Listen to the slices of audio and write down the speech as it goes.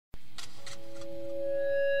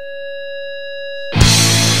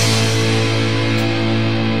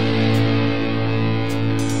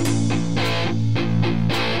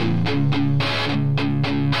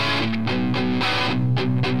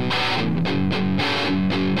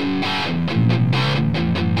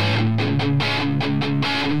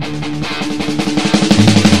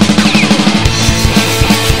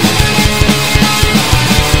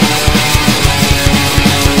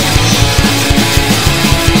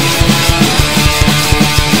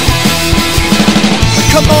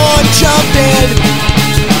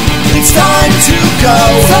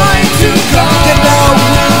to go. You know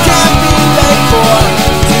we can't be late for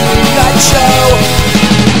tonight's show.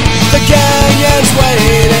 The gang is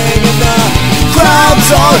waiting and the crowd's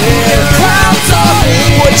all here.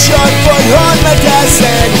 Put your foot on the gas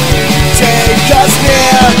and take us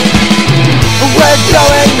near. We're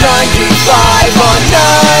going 95 on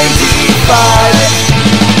 95.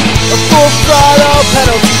 A full throttle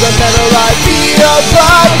pedal to the metal, I feel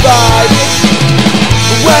vibe.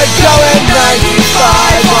 We're going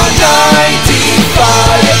 95 on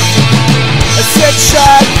 95. Sit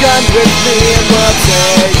shotgun with me and we'll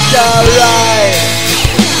take a ride.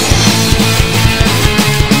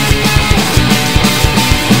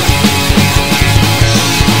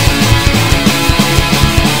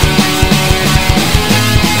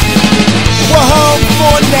 We're home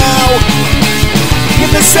for now, in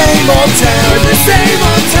the same old town. It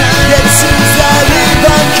seems that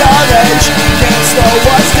even college can't slow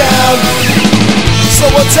us down. So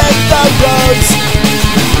we'll take the roads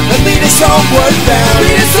and lead us homeward bound.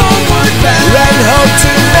 And hope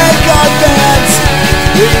to make our bands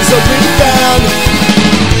easily found.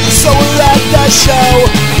 So we'll let the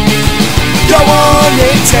show go on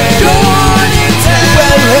in 10.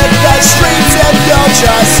 We'll hit the streets if you'll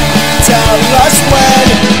just tell us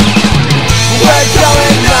when. We're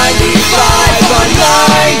going 95 on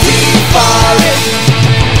 95.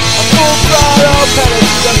 A full throttle pedal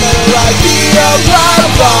to the metal, I feel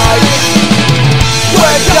vibe.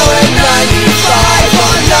 We're going 95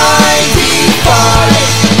 on 95.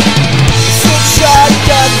 Sit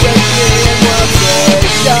shotgun with me and we'll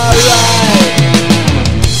take a ride.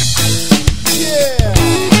 Yeah.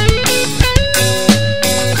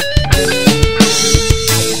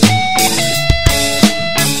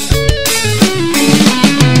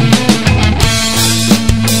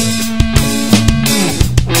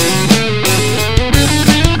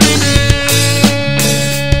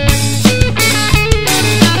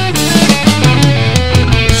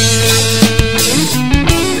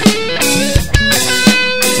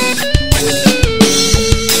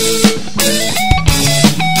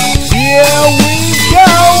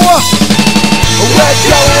 We're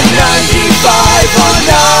going 95 on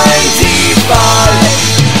 95.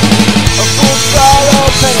 A full throttle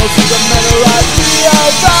pedal to the metal, I feel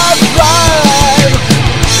vibe.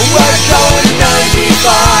 We're going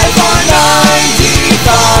 95 on 95.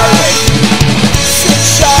 Sit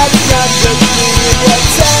shotgun with me and we'll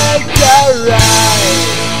take a ride.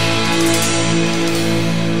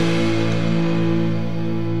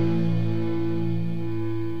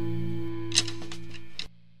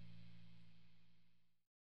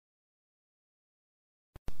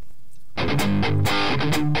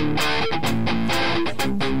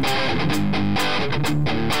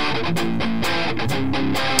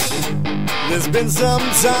 There's been some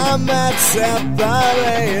time that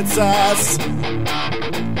separates us.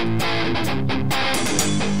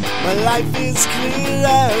 My life is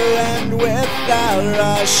clearer and without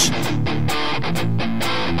rush.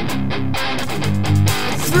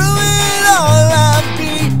 Through it all I've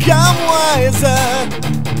become wiser,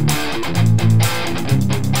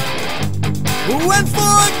 and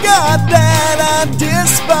forgot that I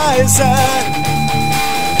despise her.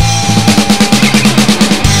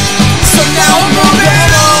 So now I'm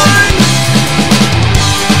moving on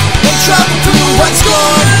and traveling through what's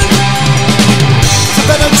gone to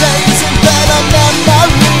better days and better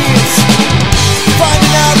memories,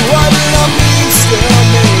 finding out what it all means to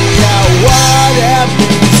me. Yeah, what it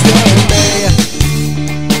means to me.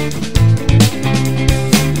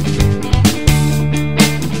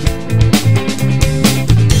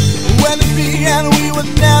 When it began we were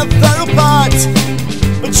never apart,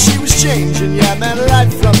 but she was changing, yeah man,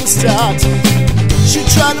 right from the start. She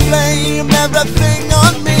tried to blame everything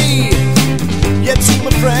on me, yet to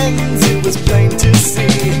my friends it was plain to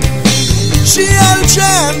see. She had a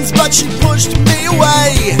chance, but she pushed me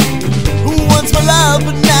away. Who wants my love,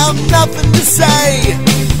 but now nothing to say.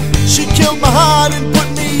 She killed my heart and put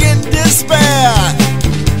me in despair.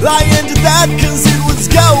 I ended that cause it was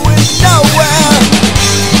going nowhere.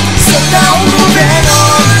 So now I'm moving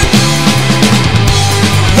on,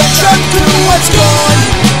 let's run through what's gone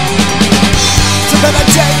to better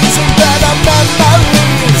days and better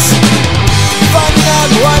memories, finding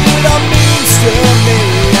out what it all means to me.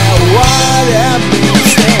 Yeah, what it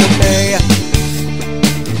means to me.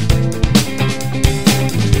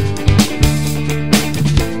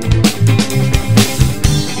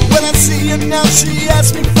 When I see her now she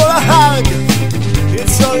asks me for a hug.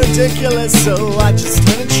 It's so ridiculous, so I just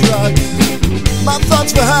turn and shrug. My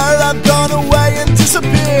thoughts for her have gone away and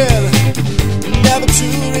disappeared, never to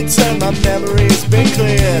return. My memory's been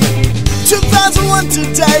cleared. 2001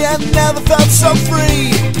 today, I never felt so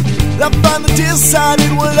free. I finally decided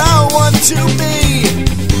what I want to be.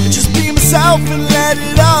 Just be myself and let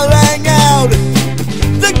it all hang out.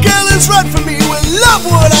 The girl is right for me, will love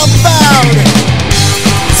what I'm about.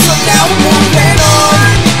 So now we're moving on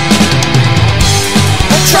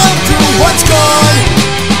and trying through what's gone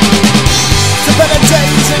to better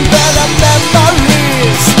days and better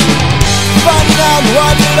memories. Finding out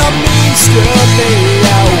what it all means to me,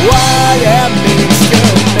 what it means to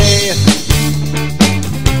me.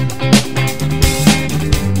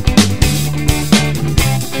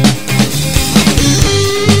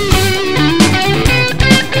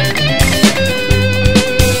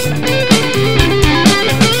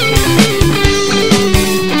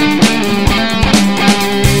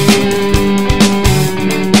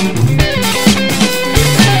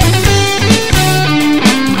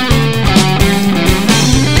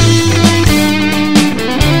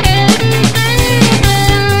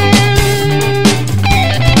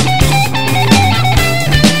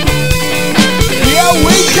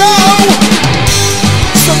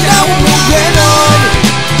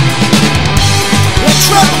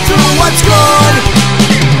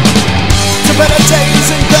 Better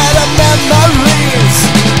days and better memories.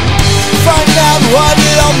 Find out what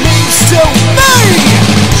it all means to me.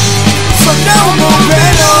 So now we're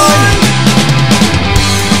moving on.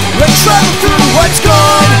 Let's travel through what's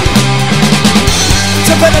gone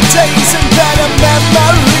to better days and better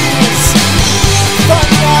memories.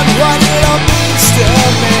 Find out what it all means to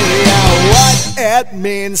me, what it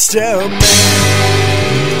means to me.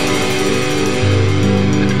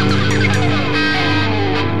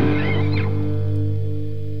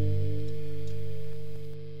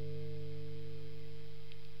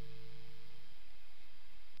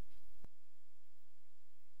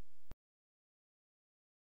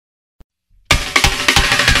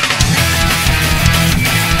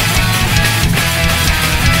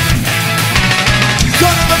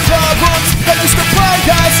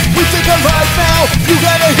 We think alright now, you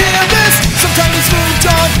gotta hear this. Sometimes it's moved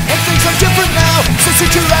on and things are different now. So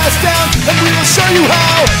sit your ass down and we will show you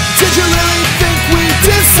how. Did you really think we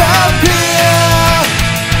disappear?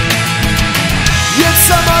 It's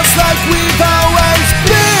almost like we've always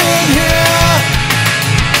been here.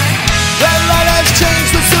 A lot has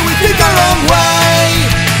changed, but still we think our own way.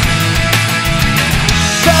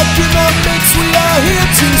 Back in the mix, we are here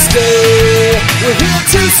to stay. We're here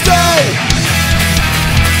to stay.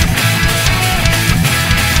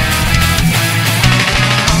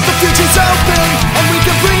 Future's open, and we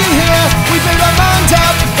can bring it here. We made our mind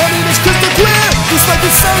up, and it is crystal clear. This life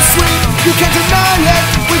is so sweet, you can't deny it.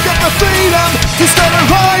 We got the freedom to start a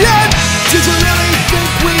riot. Did you really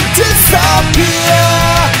think we disappear?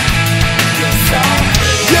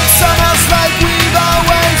 It's almost like we've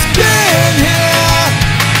always been here.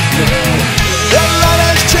 A lot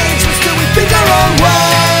has changed, but still we think our own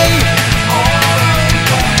way.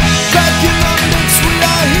 Back in the mix, we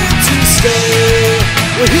are here to stay.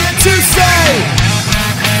 We're here to stay.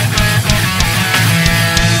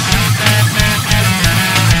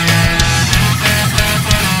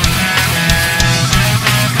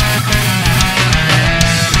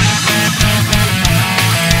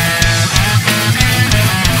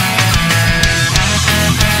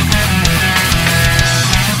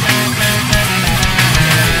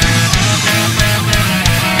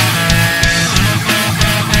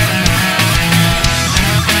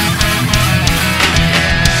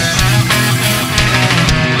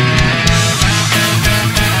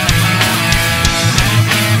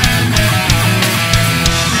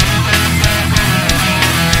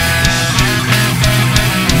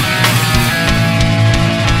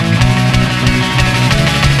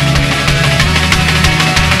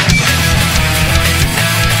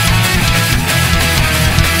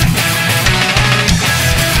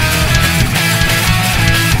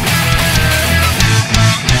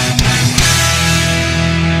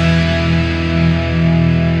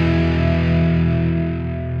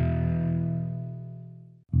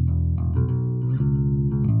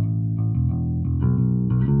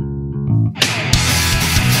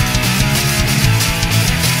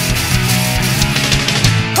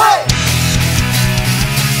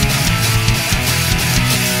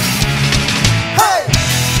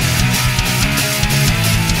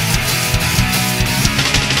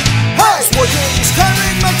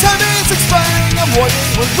 I'm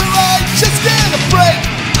wondering when will I just get a break?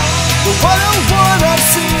 The 101 I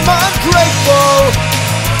seem ungrateful,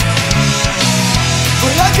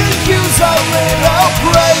 but I could use a little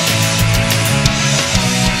break.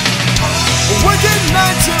 Working 9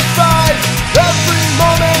 to 5 every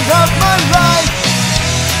moment of my life.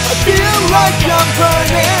 I feel like I'm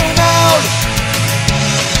burning out.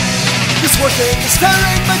 This working is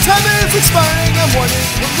tiring, my time is expiring. I'm wondering,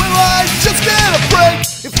 when will I just get a break?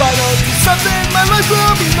 If I don't do something, my life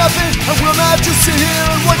will be nothing. I will not just sit here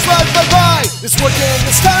and watch life go by. This working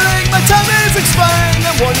is tiring, my time is expiring.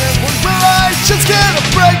 I'm wondering, when will I just get a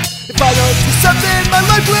break? If I don't do something, my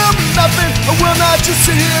life will be nothing. I will not just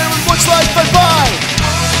sit here and watch life go by.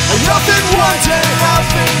 I often wonder how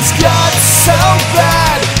things got so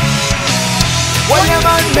bad. Why am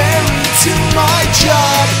I married to my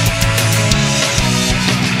job?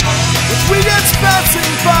 With weekends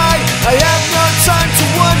passing by, I have no time to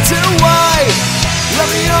wonder why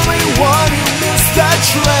I'm the only one who missed that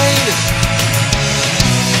train.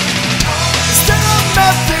 Is there a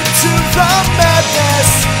method to the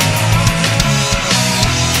madness?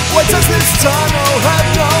 Why does this tunnel have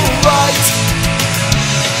no light?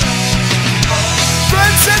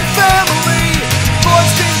 Friends and family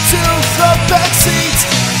forced into the backseat.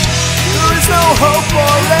 There is no hope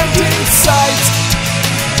or end in sight.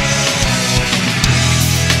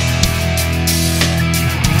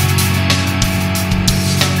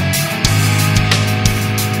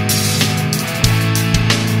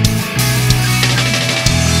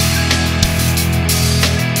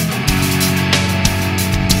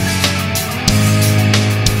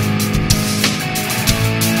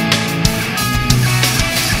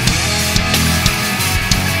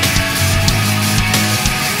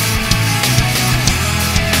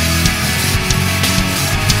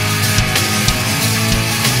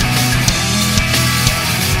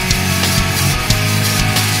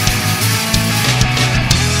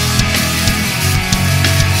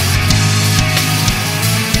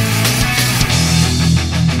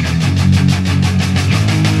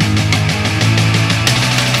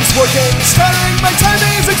 Working is tiring, my time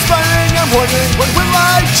is expiring. I'm wondering, when will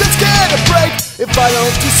I just get a break? If I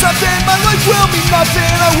don't do something, my life will be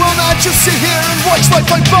nothing. I will not just sit here and watch life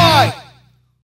go by.